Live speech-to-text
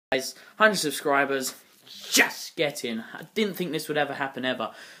Guys, 100 subscribers, just getting. I didn't think this would ever happen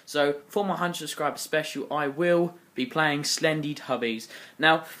ever. So for my 100 subscriber special, I will be playing SlendyTubbies.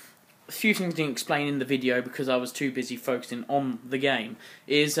 Now, a few things I didn't explain in the video because I was too busy focusing on the game.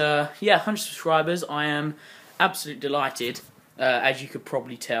 Yeah, 100 subscribers. I am absolutely delighted, as you could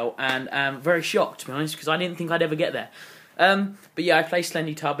probably tell, and am very shocked, to be honest, because I didn't think I'd ever get there. But yeah, I play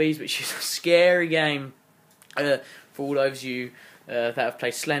SlendyTubbies, which is a scary game for all those of you that have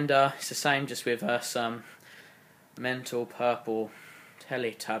played Slender. It's the same, just with some mental purple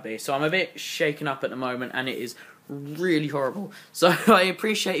Teletubby. So I'm a bit shaken up at the moment, and it is really horrible. So I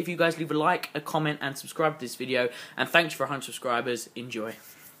appreciate if you guys leave a like, a comment, and subscribe to this video. And thanks for 100 subscribers. Enjoy.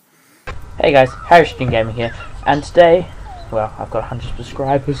 Hey guys, Harrison Gaming here, and today, well, I've got 100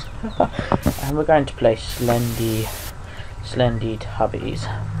 subscribers, and we're going to play SlendyTubbies.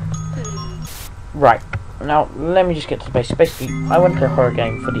 Right. Now, let me just get to the basics. Basically, I want to play a horror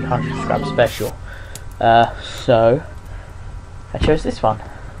game for the 100 subscriber special. So, I chose this one,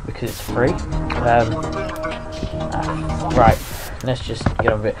 because it's free. Right, let's just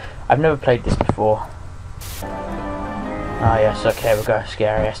get on with it. I've never played this before. Ah, yes, okay, we'll go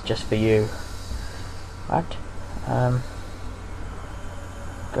scary, yes, just for you. What?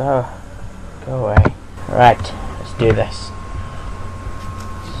 Go away. Right, let's do this.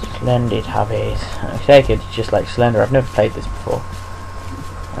 SlendyTubbies. I take it it's just like Slender. I've never played this before.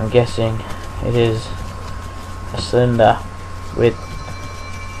 I'm guessing it is a Slender with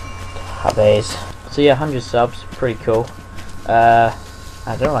Tubbies. So yeah, 100 subs, pretty cool. I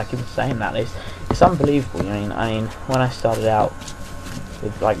don't know why I keep saying that. It's unbelievable. I mean, when I started out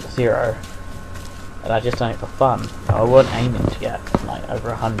with like 0, and I just done it for fun. I wasn't aiming to get like over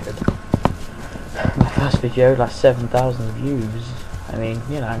 100. My first video, like 7,000 views. I mean,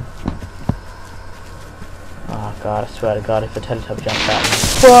 you know. Oh god, I swear to god, if a Teletubby jumps at me.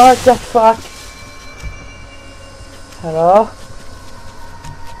 What the fuck? Hello?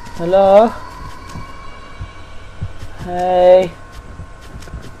 Hello? Hey?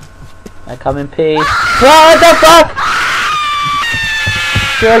 I come in peace. What the fuck?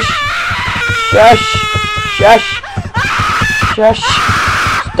 Shush! Shush! Shush! Shush!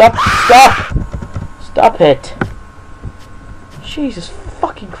 Stop! Stop! Stop it! Jesus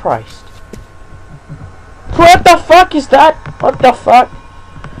fucking Christ. What the fuck is that? What the fuck?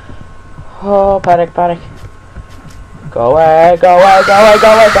 Oh, panic, panic. Go away, go away, go away,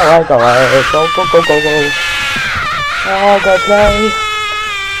 go away, go away, go away. Go, go, go, go, go. Oh, go play.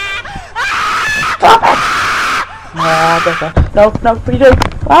 Stop it! No, no, what are you doing?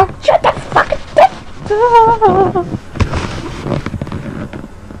 Oh, shut the fuck up.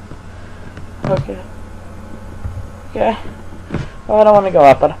 Okay. Okay. Oh, I don't want to go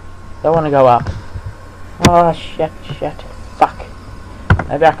up. I don't want to go up. Oh, shit, shit. Fuck.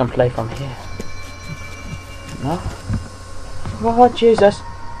 Maybe I can play from here. No? Oh, Jesus.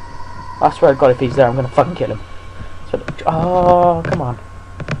 I swear to God, if he's there, I'm going to fucking kill him. So, oh, come on.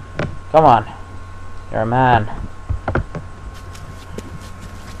 Come on. You're a man.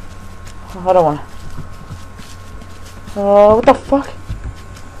 Oh, I don't want to. Oh, what the fuck?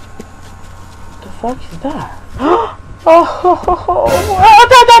 What the fuck is that? Oh,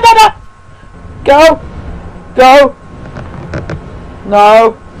 Go! Go!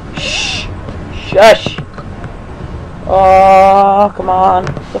 No! Shh! Shush! Oh, come on.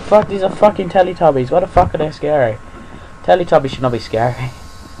 The fuck? These are fucking Teletubbies. Why the fuck are they scary? Teletubbies should not be scary.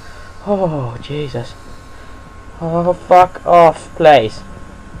 Oh, Jesus. Oh, fuck off, please.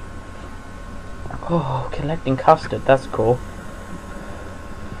 Oh, collecting custard. That's cool.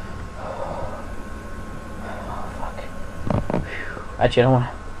 Actually, I don't want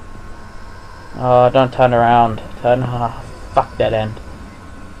to. Oh, don't turn around. Turn. Oh, fuck that end.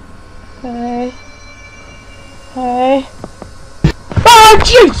 Hey. Hey. Oh,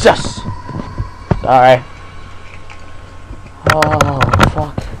 Jesus! Sorry. Oh,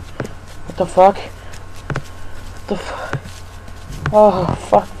 fuck. What the fuck? What the fuck? Oh,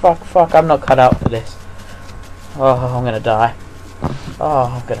 fuck, fuck, fuck. I'm not cut out for this. Oh, I'm gonna die.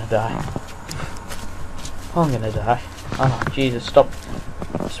 Oh, I'm gonna die. I'm gonna die. Oh, Jesus, stop.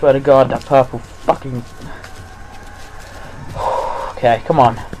 I swear to God, that purple fucking... Okay, come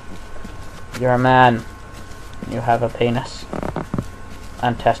on. You're a man. You have a penis.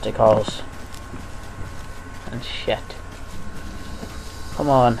 And testicles. And shit. Come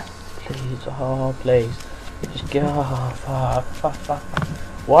on. Please, oh, please. Just go. Oh, fuck, fuck, fuck.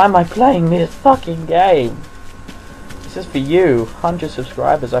 Why am I playing this fucking game? This is for you, 100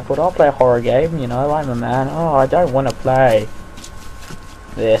 subscribers. I thought I'll play a horror game, you know, I'm a man. Oh, I don't want to play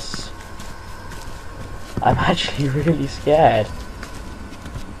this. I'm actually really scared.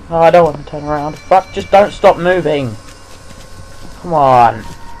 Oh, I don't want to turn around. Fuck, just don't stop moving. Come on.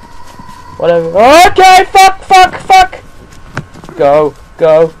 Whatever. Okay, fuck. Go.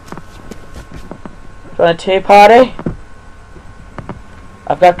 Do you want a tea party?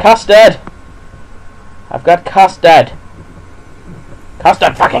 I've got custard. Fucking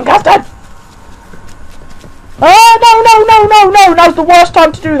custard! Oh, no! Now's the worst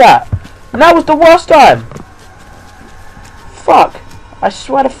time to do that! Now was the worst time! Fuck! I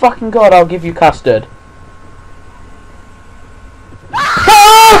swear to fucking God I'll give you custard.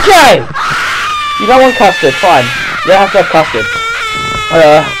 Okay! You don't want custard, fine. You don't have to have custard.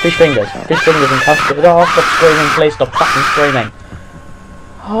 Fish fingers and custard. Oh, stop screaming, please stop fucking screaming.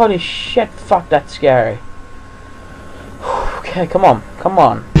 Holy shit, fuck, that's scary. Okay, come on.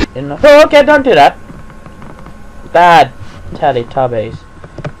 Oh, okay, don't do that. Bad Teletubbies.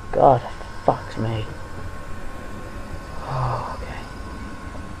 God, fucks me.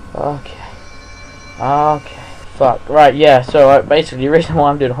 Okay. Fuck. Right, yeah, so basically the reason why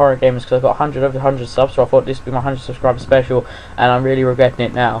I'm doing a horror game is because I've got 100 over 100 subs, so I thought this would be my 100 subscriber special, and I'm really regretting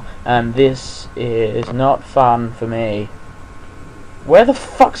it now. And this is not fun for me. Where the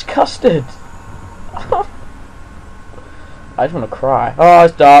fuck's custard? I just want to cry. Oh,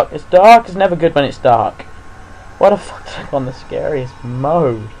 it's dark. It's never good when it's dark. What the fuck did I go on the scariest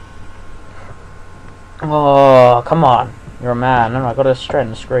mode? Oh, come on. You're a man. No, I gotta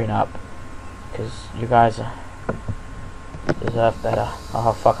straighten the screen up. Because you guys deserve better.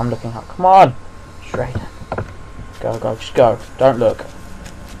 Oh, fuck, I'm looking up. Come on. Straighten. Go. Just go. Don't look.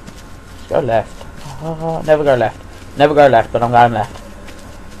 Just go left. Oh, never go left. Never go left, but I'm going left.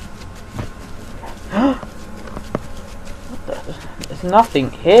 There's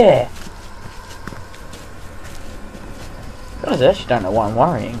nothing here. I actually don't know why I'm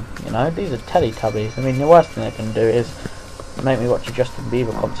worrying. You know, these are Teletubbies. I mean, the worst thing they can do is make me watch a Justin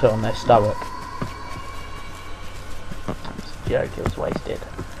Bieber concert on their stomach. It's a joke, it was wasted.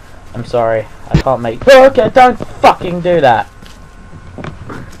 I'm sorry, I can't make... Oh, okay, don't fucking do that!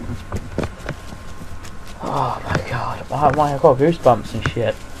 Oh my God, I've got goosebumps and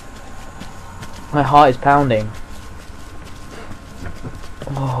shit. My heart is pounding.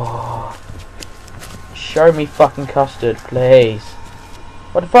 Oh, show me fucking custard, please.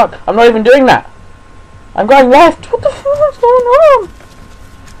 What the fuck? I'm not even doing that. I'm going left. What the fuck is going on?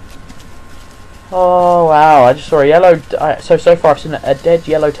 Oh wow! I just saw a yellow. So far I've seen a dead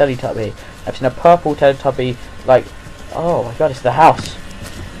yellow Teletubby. I've seen a purple Teletubby. Like, oh my God, it's the house.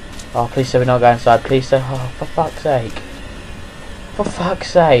 Oh, please say we're not going inside. Please say. Oh, for fuck's sake. For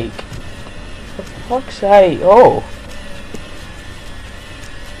fuck's sake. For fuck's sake. Oh.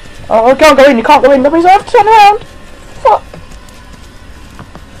 Oh, I can't go in. You can't go in. Nobody's allowed to turn around. Fuck.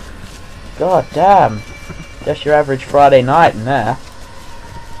 God damn. Just your average Friday night in there.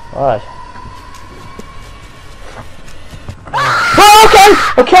 Right. Oh,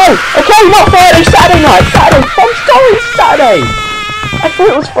 okay, not Friday, Saturday night, I'm sorry, Saturday. I thought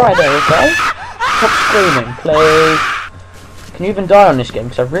it was Friday, okay? Stop screaming, please. Can you even die on this game?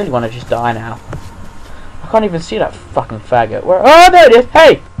 Because I really want to just die now. I can't even see that fucking faggot. Where? Oh, there it is.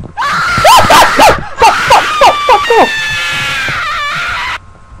 Hey! Fuck off!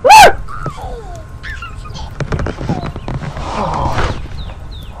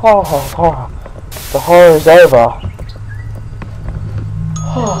 Oh, the horror is over.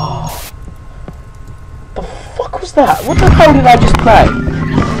 Oh, the fuck was that? What the hell did I just play?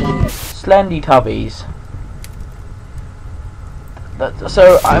 SlendyTubbies.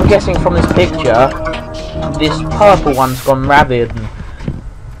 So I'm guessing from this picture, this purple one's gone rabid and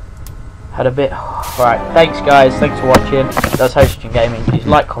had a bit. Right, thanks guys, thanks for watching. That's Hosting Gaming. Please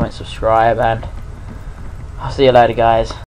like, comment, subscribe, and I'll see you later, guys.